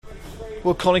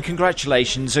Well, Colin,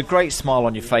 congratulations. A great smile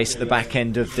on your face at the back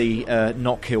end of the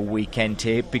Knockhill weekend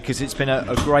here, because it's been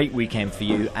a great weekend for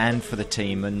you and for the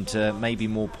team, and maybe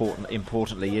more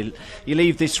importantly, you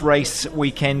leave this race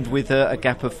weekend with a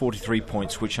gap of 43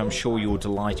 points, which I'm sure you're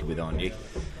delighted with, aren't you?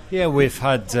 Yeah, we've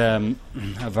had a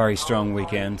very strong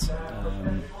weekend.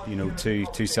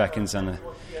 Two seconds and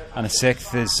a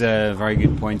sixth is very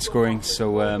good point scoring.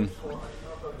 So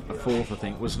a fourth, I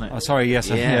think, wasn't it? Oh, sorry, yes,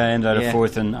 yeah, I ended at a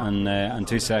fourth and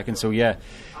 2 seconds. So yeah,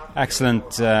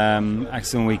 excellent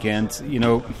weekend.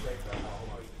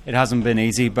 It hasn't been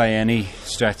easy by any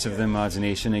stretch of the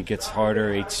imagination. It gets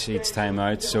harder each time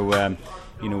out. So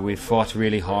we've fought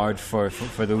really hard for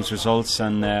those results,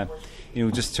 and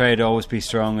just try to always be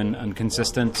strong and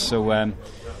consistent. So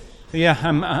yeah,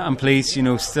 I'm pleased.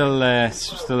 Still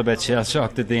a bit shell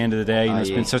shocked at the end of the day. It's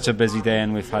been such a busy day,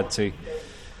 and we've had to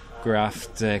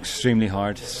graft extremely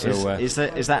hard. So is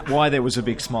that why there was a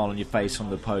big smile on your face on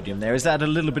the podium there? Is that a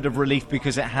little bit of relief,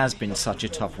 because it has been such a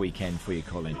tough weekend for you,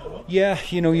 Colin? Yeah,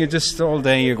 you're just all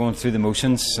day you're going through the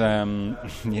motions. You're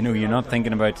not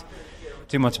thinking about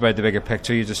too much about the bigger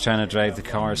picture. You're just trying to drive the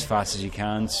car as fast as you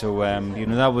can. So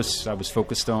that was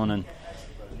focused on, and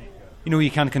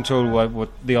you can't control what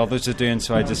the others are doing,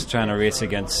 so I just trying to race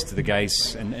against the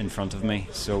guys in front of me.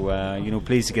 So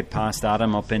pleased to get past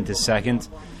Adam up into second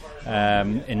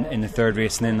in the third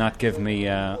race, and then that gave me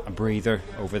a breather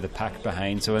over the pack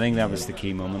behind. So I think that was the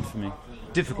key moment for me.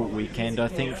 Difficult weekend, I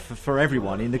think, for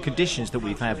everyone in the conditions that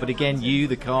we've had, but again, you,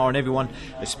 the car, and everyone,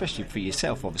 especially for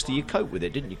yourself, obviously, you coped with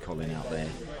it, didn't you, Colin, out there?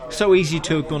 So easy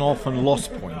to have gone off and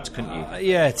lost points, couldn't you?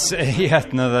 Yeah, it's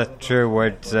another true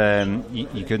word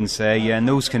you couldn't say. Yeah, in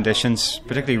those conditions,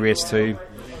 particularly race 2,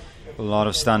 a lot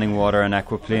of standing water and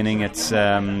aquaplaning. It's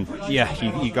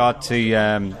you got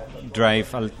to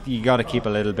drive. You got to keep a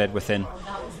little bit within.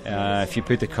 If you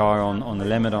put the car on the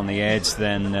limit, on the edge,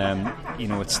 then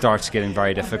it starts getting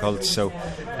very difficult. So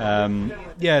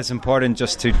it's important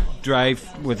just to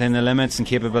drive within the limits and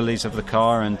capabilities of the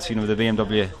car, and the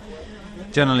BMW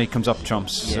generally comes up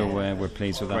trumps. Yeah. So we're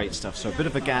pleased with that. Great stuff. So a bit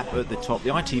of a gap at the top. The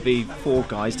ITV4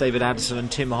 guys, David Addison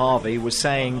and Tim Harvey, were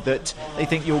saying that they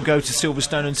think you'll go to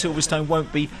Silverstone, and Silverstone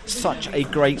won't be such a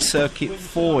great circuit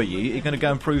for you. You're going to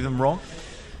go and prove them wrong?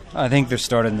 I think they're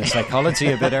starting the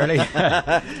psychology a bit early. They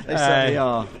certainly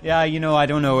are. Yeah, I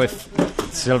don't know if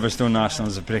Silverstone National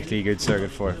is a particularly good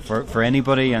circuit for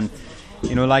anybody. And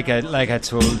like I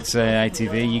told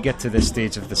ITV, you get to this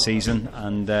stage of the season,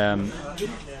 and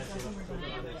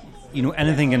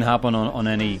anything can happen on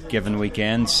any given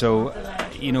weekend. So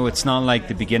it's not like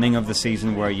the beginning of the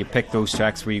season where you pick those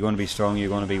tracks where you're going to be strong, you're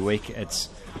going to be weak. It's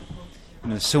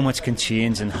so much can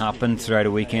change and happen throughout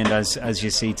a weekend, as you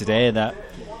see today, that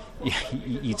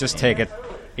you just take it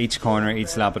each corner,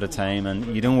 each lap at a time,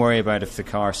 and you don't worry about if the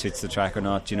car suits the track or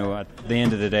not. At the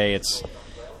end of the day, it's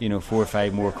 4 or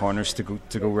 5 more corners to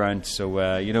go round. So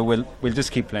we'll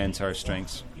just keep playing to our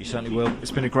strengths. You certainly will.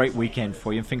 It's been a great weekend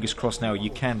for you, and fingers crossed now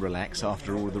you can relax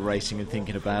after all of the racing and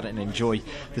thinking about it, and enjoy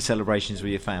the celebrations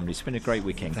with your family. It's been a great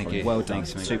weekend. Thank you. Well done.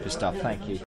 Thanks, super stuff. Thank you.